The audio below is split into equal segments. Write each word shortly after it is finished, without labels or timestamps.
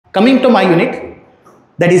Coming to my unit,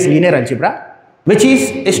 that is linear algebra, which is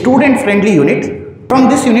a student friendly unit. From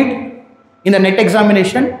this unit, in the NET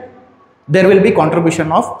examination, there will be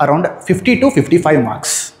contribution of around 50 to 55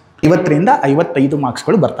 marks. 55 marks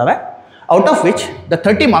out of which the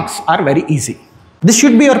 30 marks are very easy. This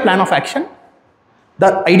should be your plan of action.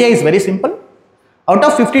 The idea is very simple. Out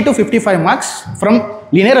of 50 to 55 marks from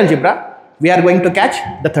linear algebra, we are going to catch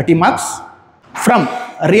the 30 marks. From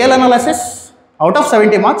real analysis, out of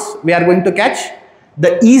 70 marks, we are going to catch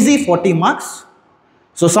the easy 40 marks.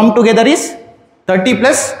 So sum together is 30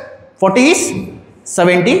 plus 40 is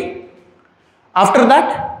 70. After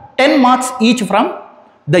that, 10 marks each from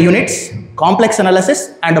the units complex analysis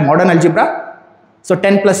and modern algebra. So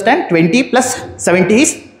 10 plus 10, 20 plus 70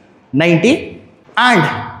 is 90. And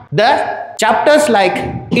the chapters like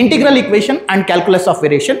integral equation and calculus of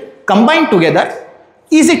variation combined together,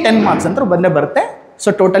 easy 10 marks antara bande barutte.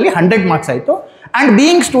 So totally 100 marks aito. And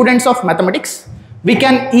being students of mathematics, we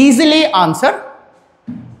can easily answer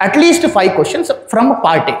at least 5 questions from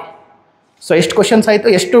part A. So ಎಷ್ಟು questions ಆಯಿತು,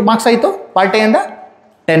 ಎಷ್ಟು marks ಆಯಿತು part A ಇಂದ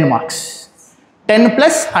 10 marks. 10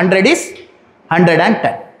 plus 100 is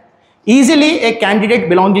 110. Easily a candidate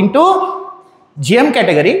belonging to GM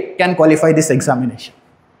category can qualify this examination.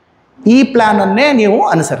 ಈ plan ಅನ್ನೇ ನೀವು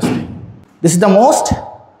ಅನುಸರಿಸಿ. This is the most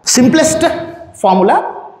simplest formula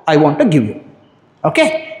I want to give you. Okay?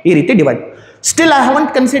 ಈ ರೀತಿ divide. Still I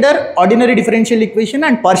haven't considered ordinary differential equation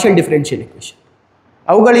and partial differential equation.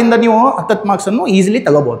 ಅವುಗಳಿಂದ ನೀವು 10 marks ಅನ್ನು easily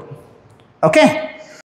ತಗೋಬಹುದು. Okay?